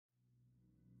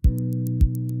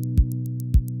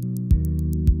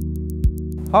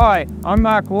Hi, I'm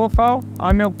Mark Warfol.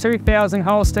 I milk 2,000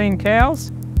 Holstein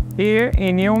cows here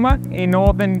in Yilmah in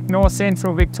north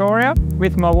central Victoria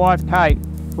with my wife Kate.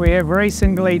 We have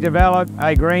recently developed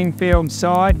a greenfield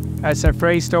site as a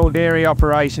freestall dairy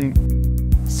operation.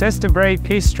 Cesta breed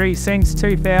history since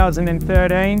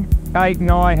 2013. Kate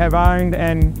and I have owned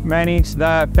and managed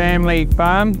the family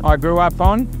farm I grew up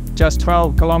on, just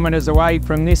 12 kilometres away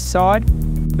from this site.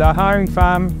 The home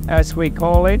farm, as we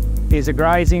call it, is a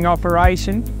grazing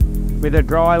operation with a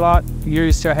dry lot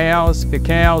used to house the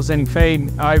cows and feed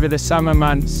over the summer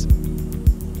months.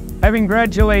 Having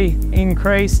gradually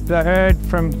increased the herd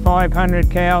from 500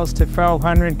 cows to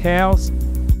 1,200 cows,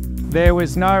 there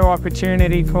was no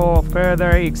opportunity for further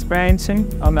expansion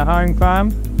on the home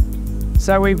farm.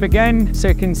 So we began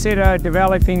to consider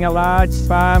developing a large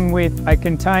farm with a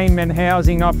containment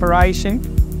housing operation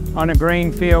on a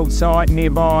greenfield site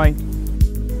nearby.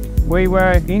 We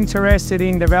were interested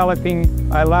in developing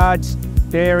a large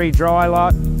dairy dry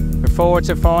lot of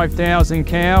 4,000 to 5,000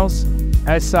 cows,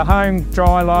 as the home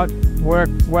dry lot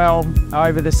worked well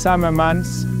over the summer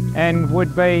months and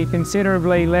would be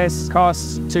considerably less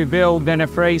cost to build than a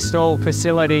freestall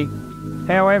facility.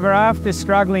 However, after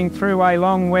struggling through a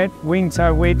long wet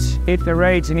winter which hit the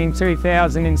region in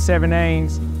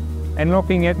 2017, and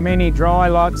looking at many dry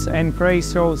lots and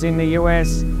freestalls in the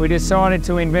US, we decided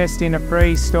to invest in a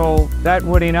freestall that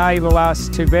would enable us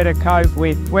to better cope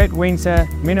with wet winter,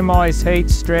 minimise heat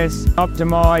stress,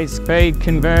 optimise feed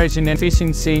conversion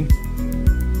efficiency,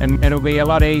 and it'll be a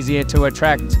lot easier to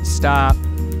attract staff.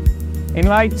 In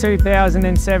late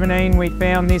 2017, we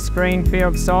found this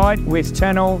greenfield site with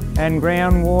channel and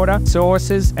groundwater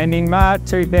sources, and in March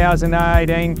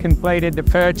 2018 completed the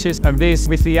purchase of this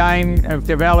with the aim of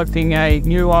developing a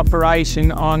new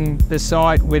operation on the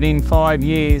site within 5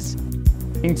 years.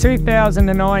 In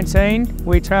 2019,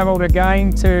 we travelled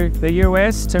again to the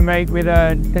US to meet with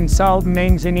a consultant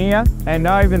engineer, and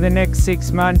over the next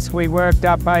 6 months we worked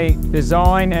up a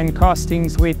design and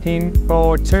costings with him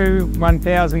for 2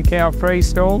 1,000 cow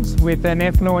freestalls with an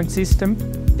effluent system,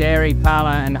 dairy parlour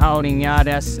and holding yard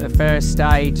as the first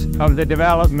stage of the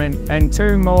development, and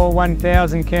 2 more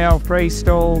 1,000 cow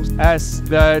freestalls as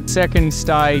the second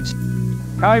stage.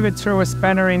 COVID threw a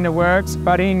spanner in the works,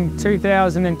 but in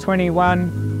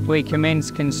 2021 we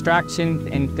commenced construction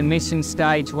and commissioned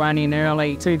stage 1 in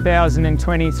early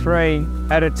 2023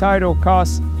 at a total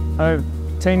cost of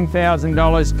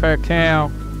 $10,000 per cow.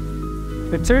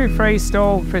 The 2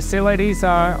 freestall facilities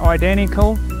are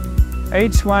identical.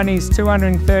 Each one is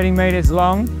 230 metres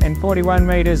long and 41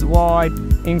 metres wide,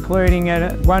 including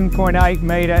a 1.8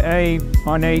 metre eave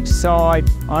on each side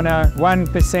on a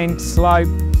 1% slope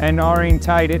and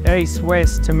orientated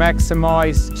east-west to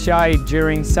maximise shade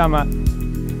during summer.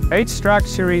 Each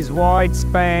structure is wide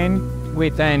span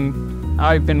with an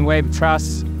open web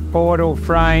truss, portal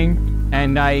frame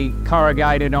and a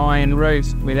corrugated iron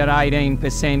roof with an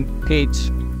 18% pitch.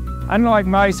 Unlike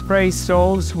most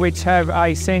freestalls which have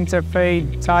a centre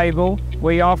feed table,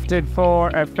 we opted for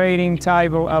a feeding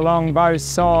table along both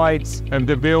sides of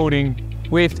the building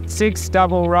with 6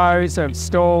 double rows of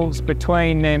stalls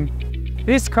between them.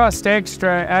 This cost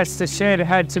extra as the shed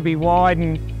had to be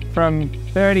widened from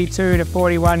 32 to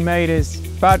 41 metres.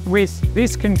 But with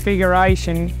this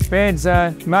configuration, beds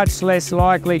are much less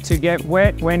likely to get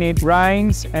wet when it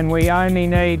rains, and we only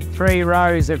need 3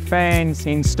 rows of fans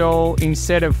installed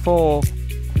instead of 4.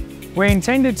 We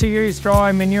intended to use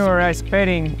dry manure as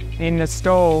bedding in the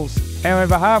stalls.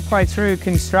 However, halfway through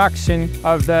construction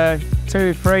of the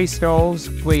 2 freestalls,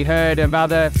 we heard of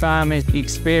other farmers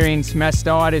experience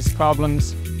mastitis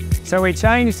problems. So we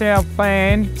changed our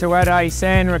plan to add a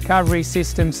sand recovery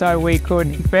system so we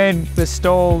could bed the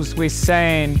stalls with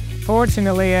sand.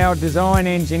 Fortunately, our design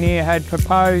engineer had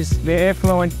proposed the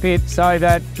effluent pit so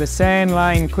that the sand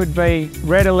lane could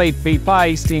readily be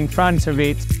placed in front of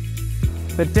it.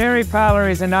 The dairy parlour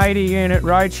is an 80-unit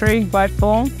rotary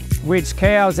platform which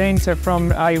cows enter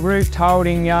from a roofed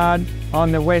holding yard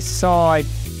on the west side.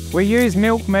 We use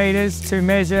milk meters to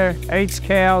measure each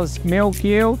cow's milk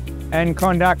yield and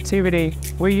conductivity.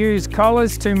 We use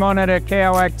collars to monitor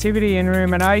cow activity and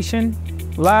rumination.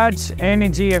 Large,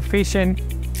 energy efficient,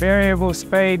 variable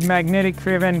speed magnetic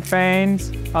driven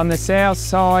fans on the south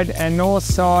side and north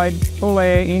side pull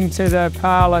air into the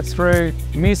parlour through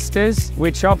misters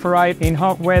which operate in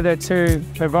hot weather to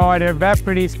provide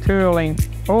evaporative cooling.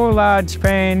 All large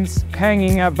fans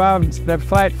hanging above the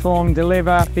platform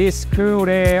deliver this cooled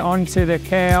air onto the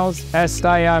cows as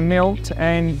they are milked,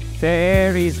 and the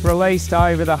air is released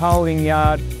over the holding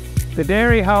yard. The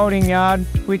dairy holding yard,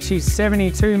 which is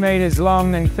 72 metres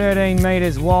long and 13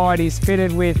 metres wide, is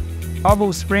fitted with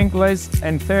hobble sprinklers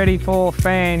and 34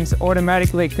 fans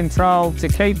automatically controlled to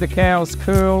keep the cows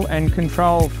cool and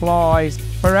control flies.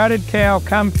 For added cow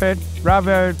comfort,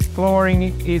 rubber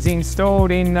flooring is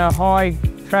installed in the high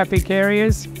traffic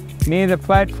areas, near the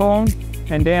platform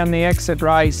and down the exit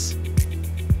race.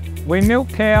 We milk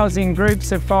cows in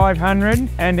groups of 500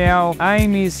 and our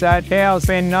aim is that cows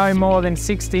spend no more than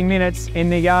 60 minutes in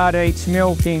the yard each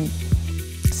milking.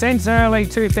 Since early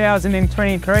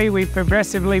 2023, we've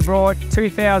progressively brought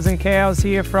 2,000 cows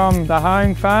here from the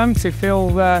home farm to fill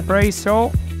the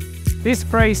freestall. This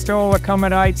freestall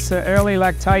accommodates the early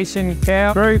lactation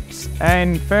cow groups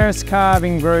and first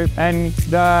calving group, and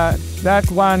that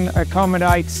one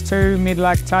accommodates 2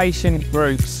 mid-lactation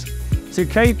groups. To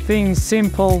keep things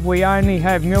simple, we only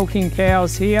have milking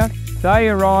cows here. They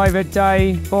arrive at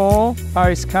day 4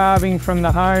 post-calving from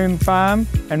the home farm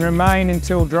and remain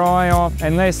until dry off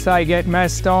unless they get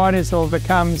mastitis or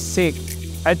become sick.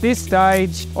 At this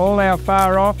stage, all our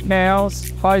far-off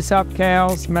cows, close-up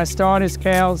cows, mastitis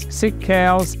cows, sick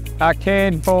cows are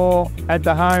cared for at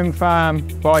the home farm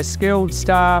by skilled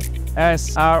staff,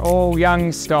 as are all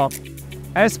young stock.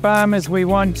 As farmers, we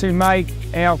want to make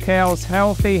our cows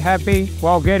healthy, happy,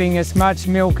 while getting as much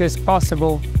milk as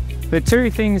possible. The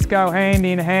two things go hand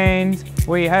in hand.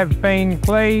 We have been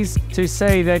pleased to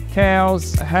see that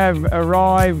cows have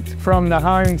arrived from the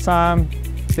home farm.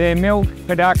 Their milk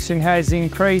production has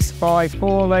increased by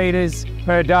 4 litres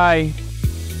per day,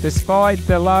 despite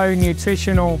the low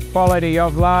nutritional quality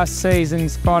of last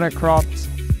season's fodder crops.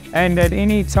 And at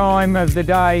any time of the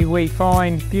day, we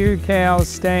find few cows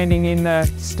standing in the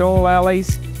stall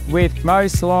alleys, with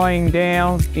most lying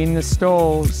down in the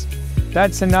stalls.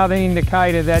 That's another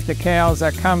indicator that the cows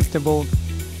are comfortable.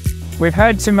 We've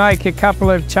had to make a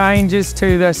couple of changes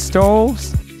to the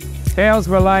stalls. Cows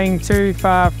were laying too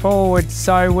far forward,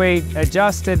 so we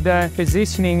adjusted the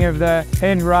positioning of the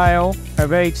head rail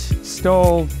of each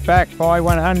stall back by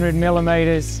 100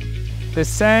 millimetres. The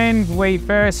sand we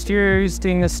first used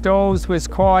in the stalls was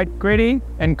quite gritty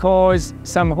and caused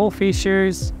some hoof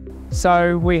issues,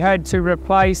 so we had to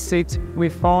replace it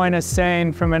with finer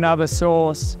sand from another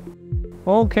source.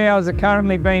 All cows are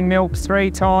currently being milked 3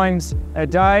 times a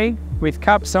day, with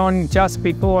cups on just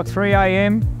before 3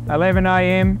 AM, 11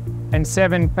 AM and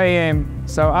 7 PM,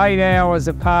 so 8 hours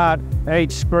apart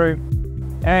each group.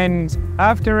 And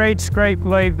after each group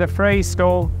leave the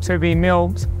freestall to be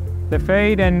milked, the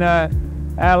feed and the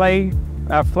alley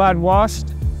are flood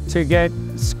washed to get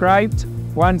scraped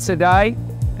once a day,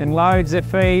 and loads of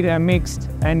feed are mixed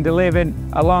and delivered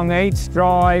along each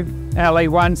drive alley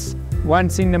once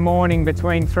in the morning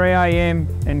between 3 AM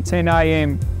and 10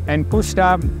 AM and pushed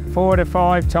up 4 to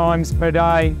 5 times per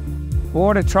day.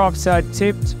 Water troughs are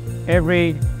tipped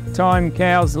every time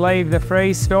cows leave the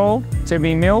freestall to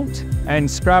be milked and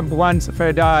scrubbed once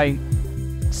per day.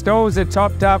 Stalls are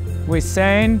topped up with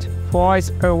sand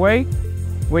twice per week.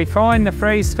 We find the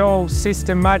freestall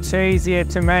system much easier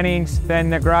to manage than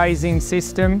the grazing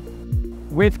system.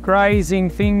 With grazing,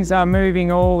 things are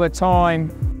moving all the time,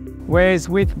 whereas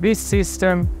with this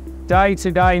system,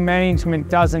 day-to-day management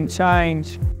doesn't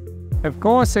change. Of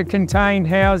course, a contained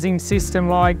housing system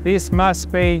like this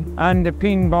must be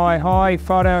underpinned by high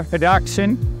fodder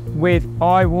production with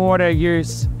high water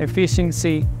use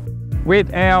efficiency.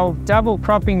 With our double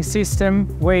cropping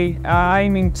system, we are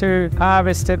aiming to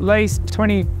harvest at least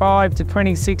 25 to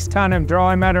 26 tonne of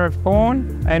dry matter of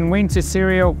corn and winter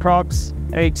cereal crops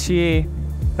each year.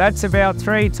 That's about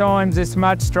 3 times as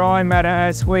much dry matter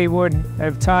as we would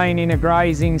obtain in a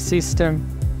grazing system.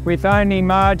 With only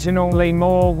marginally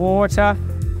more water,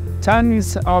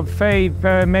 tonnes of feed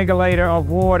per megalitre of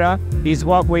water is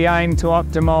what we aim to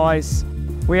optimise.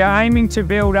 We are aiming to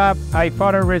build up a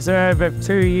fodder reserve of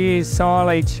 2 years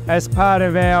silage as part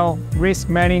of our risk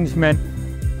management.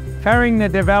 Carrying the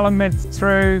development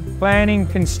through planning,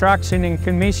 construction and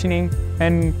commissioning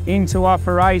and into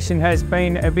operation has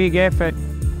been a big effort.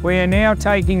 We are now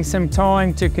taking some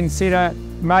time to consider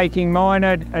making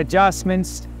minor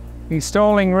adjustments,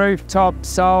 installing rooftop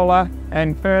solar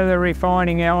and further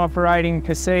refining our operating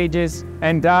procedures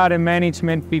and data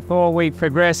management before we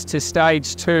progress to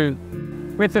stage 2.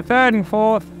 With the 3rd and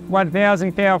 4th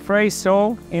 1,000 cow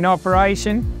freestall in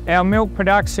operation, our milk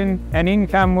production and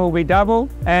income will be doubled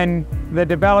and the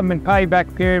development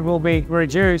payback period will be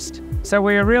reduced. So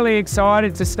we are really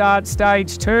excited to start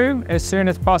stage 2 as soon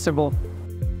as possible.